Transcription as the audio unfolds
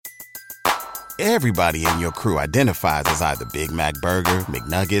Everybody in your crew identifies as either Big Mac Burger,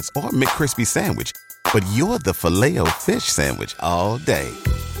 McNuggets, or McCrispy Sandwich. But you're the Filet-O-Fish Sandwich all day.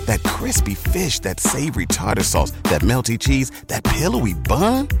 That crispy fish, that savory tartar sauce, that melty cheese, that pillowy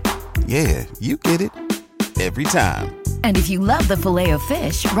bun. Yeah, you get it. Every time. And if you love the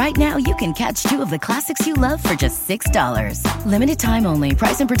Filet-O-Fish, right now you can catch two of the classics you love for just $6. Limited time only.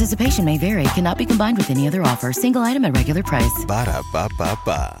 Price and participation may vary. Cannot be combined with any other offer. Single item at regular price.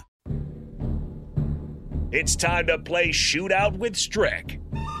 Ba-da-ba-ba-ba. It's time to play Shootout with Strick.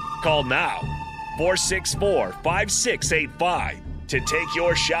 Call now, 464-5685, to take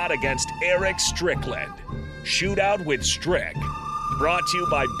your shot against Eric Strickland. Shootout with Strick. Brought to you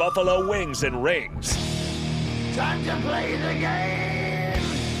by Buffalo Wings and Rings. Time to play the game!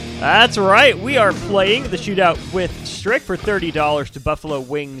 That's right. We are playing the Shootout with Strick for $30 to Buffalo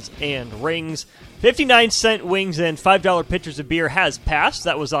Wings and Rings. 59-cent wings and $5 pitchers of beer has passed.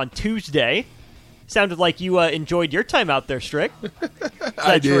 That was on Tuesday. Sounded like you enjoyed your time out there, Strick. Is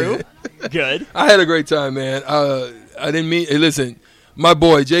that true? Good. I had a great time, man. I didn't mean – listen, my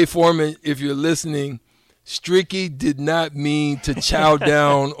boy, Jay Foreman, if you're listening, Stricky did not mean to chow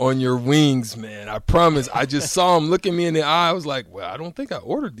down on your wings, man. I promise. I just saw him looking me in the eye. I was like, well, I don't think I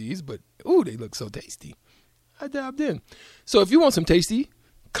ordered these, but, ooh, they look so tasty. I dabbed in. So if you want some tasty,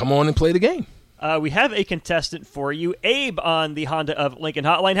 come on and play the game. We have a contestant for you, Abe, on the Honda of Lincoln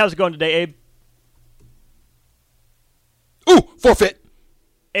Hotline. How's it going today, Abe? Ooh, forfeit.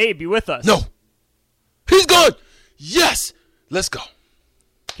 Abe, you with us? No. He's good. Yes. Let's go.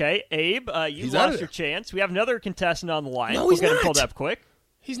 Okay, Abe, you He's out lost of your there. chance. We have another contestant on the line. No, we'll he's get him not. pulled up quick.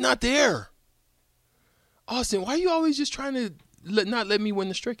 He's not there. Austin, why are you always just trying to not let me win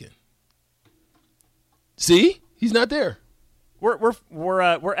the stricken? See? He's not there. We're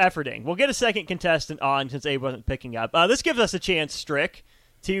efforting. We'll get a second contestant on since Abe wasn't picking up. This gives us a chance, Strick,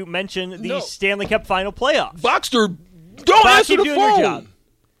 to mention the Stanley Cup final playoffs. Boxster, don't answer the doing phone. Your job.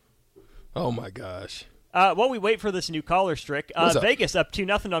 Oh, my gosh. While we wait for this new caller, Strick, Vegas up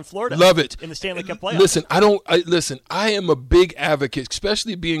 2-0 on Florida. Love it. In the Stanley Cup playoffs. Listen, I am a big advocate,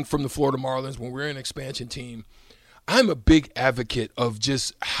 especially being from the Florida Marlins when we're an expansion team. I'm a big advocate of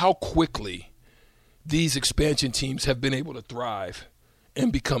just how quickly these expansion teams have been able to thrive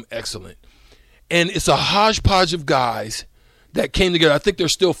and become excellent. And it's a hodgepodge of guys that came together. I think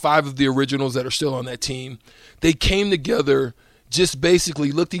there's still 5 of the originals that are still on that team. They came together, just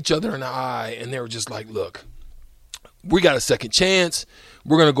basically looked each other in the eye, and they were just like, look, we got a second chance.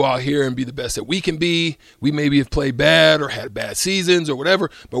 We're going to go out here and be the best that we can be. We maybe have played bad or had bad seasons or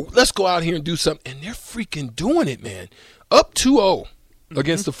whatever, but let's go out here and do something. And they're freaking doing it, man. Up 2-0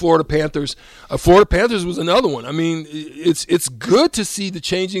 against the Florida Panthers. Florida Panthers was another one. I mean, it's good to see the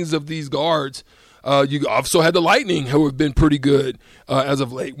changings of these guards. You also had the Lightning, who have been pretty good as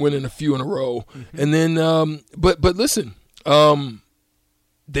of late, winning a few in a row. And then, but listen,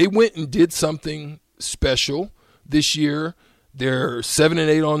 they went and did something special this year. They're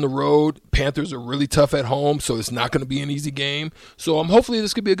 7-8 on the road. Panthers are really tough at home, so it's not going to be an easy game. So hopefully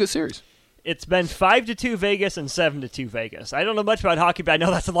this could be a good series. It's been 5-2 Vegas and 7-2 Vegas. I don't know much about hockey, but I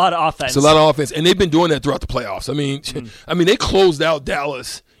know that's a lot of offense. It's a lot of offense, and they've been doing that throughout the playoffs. I mean, they closed out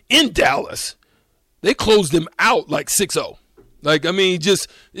Dallas in Dallas. They closed them out like 6-0. Like, I mean, just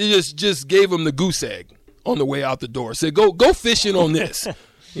gave them the goose egg on the way out the door. Said, go fishing on this.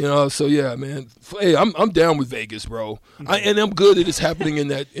 So yeah, man. Hey, I'm down with Vegas, bro. And I'm good that it's happening in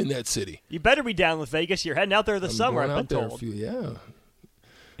that city. You better be down with Vegas. You're heading out there this summer, I've been told. Yeah.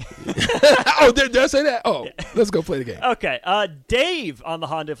 Oh, did I say that? Oh, let's go play the game. Okay. Dave on the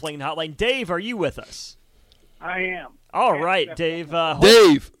Honda of Lincoln Hotline. Dave, are you with us? I am. All right, Dave.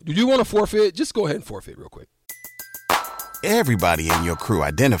 Dave, do you want to forfeit? Just go ahead and forfeit real quick. Everybody in your crew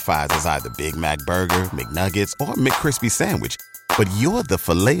identifies as either Big Mac Burger, McNuggets, or McCrispy Sandwich. But you're the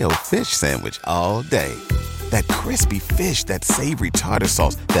Filet-O-Fish Sandwich all day. That crispy fish, that savory tartar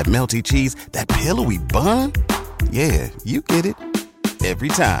sauce, that melty cheese, that pillowy bun. Yeah, you get it. Every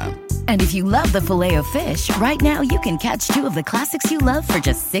time. And if you love the Filet-O-Fish, right now you can catch two of the classics you love for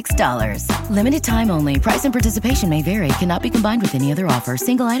just $6. Limited time only. Price and participation may vary. Cannot be combined with any other offer.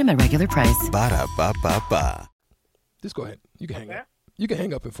 Single item at regular price. Ba-da-ba-ba-ba. Just go ahead. You can hang up. You can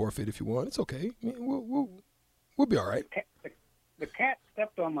hang up and forfeit if you want. It's okay. I mean, we'll be all right. The cat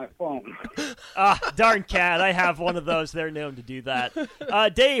stepped on my phone. Darn cat. I have one of those. They're known to do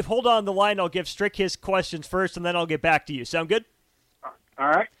that. Dave, hold on the line. I'll give Strick his questions first, and then I'll get back to you. Sound good? All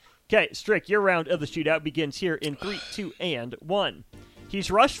right. Okay, Strick, your round of the shootout begins here in 3, 2, and 1.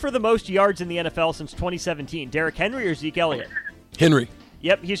 He's rushed for the most yards in the NFL since 2017. Derrick Henry or Zeke Elliott? Henry.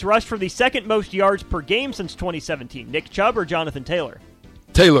 Yep, he's rushed for the second most yards per game since 2017. Nick Chubb or Jonathan Taylor?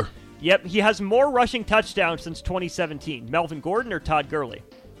 Taylor. Yep, he has more rushing touchdowns since 2017. Melvin Gordon or Todd Gurley?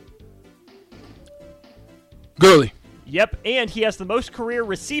 Gurley. Yep, and he has the most career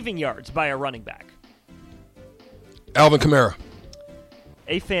receiving yards by a running back. Alvin Kamara.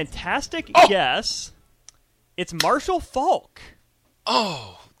 A fantastic guess. It's Marshall Faulk.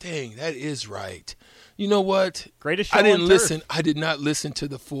 Oh, dang, that is right. You know what? Greatest show I didn't on listen. turf. I did not listen to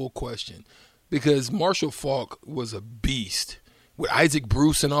the full question because Marshall Faulk was a beast with Isaac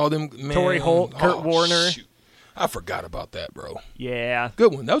Bruce and all them. Man, Torrey Holt, Kurt Warner. Shoot. I forgot about that, bro. Yeah.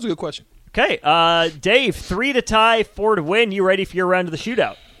 Good one. That was a good question. Okay, Dave, 3 to tie, 4 to win. You ready for your round of the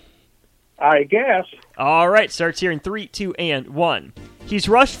shootout? I guess. All right, starts here in 3, 2, and 1. He's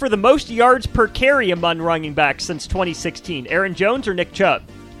rushed for the most yards per carry among running backs since 2016. Aaron Jones or Nick Chubb?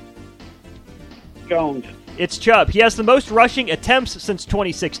 Jones. It's Chubb. He has the most rushing attempts since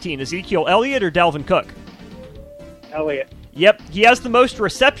 2016. Ezekiel Elliott or Dalvin Cook? Elliott. Yep, he has the most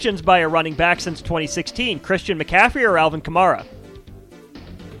receptions by a running back since 2016. Christian McCaffrey or Alvin Kamara?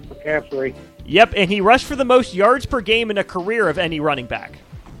 McCaffrey. Yep, and he rushed for the most yards per game in a career of any running back.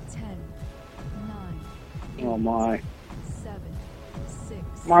 10, 9, Oh, my. 7,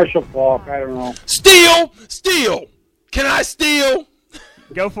 6. Marshall Faulk. I don't know. Steal. Can I steal?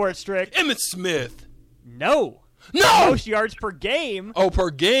 Go for it, Strick. Emmitt Smith. No. No. The most yards per game Oh, per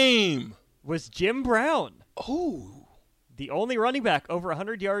game. was Jim Brown. Oh, The only running back over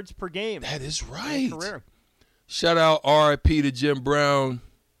 100 yards per game. that is in his right. career. Shout out R.I.P. to Jim Brown.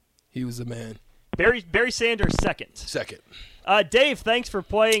 He was the man. Barry Sanders second. Second. Dave, thanks for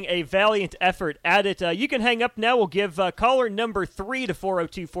playing a valiant effort at it. You can hang up now. We'll give caller number 3 to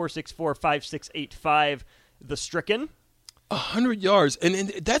 402-464-5685 the Stricken. 100 yards, and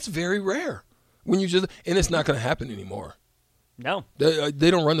that's very rare. And it's not going to happen anymore. No. They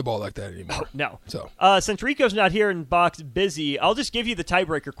don't run the ball like that anymore. No. So since Rico's not here and Box busy, I'll just give you the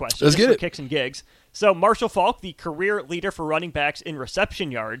tiebreaker question. Let's just get for it. kicks and gigs. So Marshall Faulk, the career leader for running backs in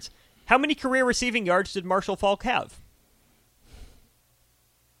reception yards. How many career receiving yards did Marshall Faulk have?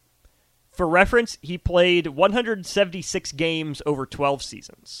 For reference, he played 176 games over 12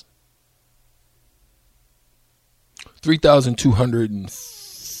 seasons.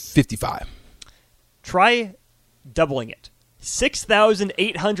 3,255. Try doubling it.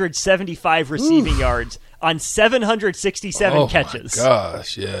 6,875 receiving yards on 767 catches. Oh, my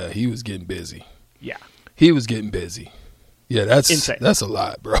gosh. Yeah, he was getting busy. Yeah. He was getting busy. Yeah, that's Insane. That's a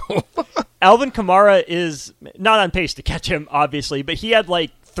lot, bro. Alvin Kamara is not on pace to catch him, obviously, but he had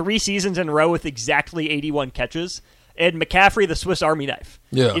like 3 seasons in a row with exactly 81 catches. And McCaffrey, the Swiss Army knife.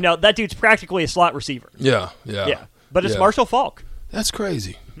 Yeah. You know, that dude's practically a slot receiver. Yeah. Yeah. But it's Yeah. Marshall Faulk. That's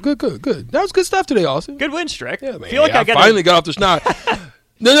crazy. Good. That was good stuff today, Austin. Good win, Strick. Yeah, man. Feel like I got finally got off the snide.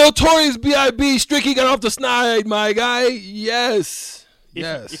 The notorious B.I.B. Stricky got off the snide, my guy. Yes.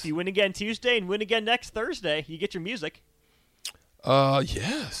 If you win again Tuesday and win again next Thursday, you get your music.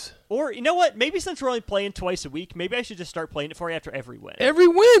 Yes. Or, you know what? Maybe since we're only playing twice a week, maybe I should just start playing it for you after every win. Every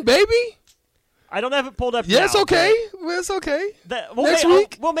win, baby. I don't have it pulled up Yeah, now. it's okay. It's okay. Next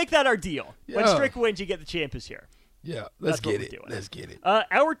week? We'll make that our deal. When Yeah. Strick wins, you get the champ is here. Yeah, That's let's what get we're it. doing. Let's get it.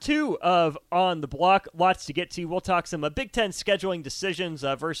 Hour 2 of On the Block. Lots to get to. We'll talk some Big Ten scheduling decisions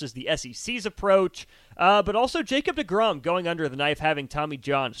versus the SEC's approach, but also Jacob deGrom going under the knife, having Tommy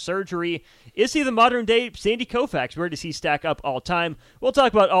John surgery. Is he the modern-day Sandy Koufax? Where does he stack up all time? We'll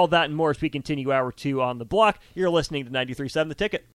talk about all that and more as we continue Hour 2 on the Block. You're listening to 93.7 The Ticket.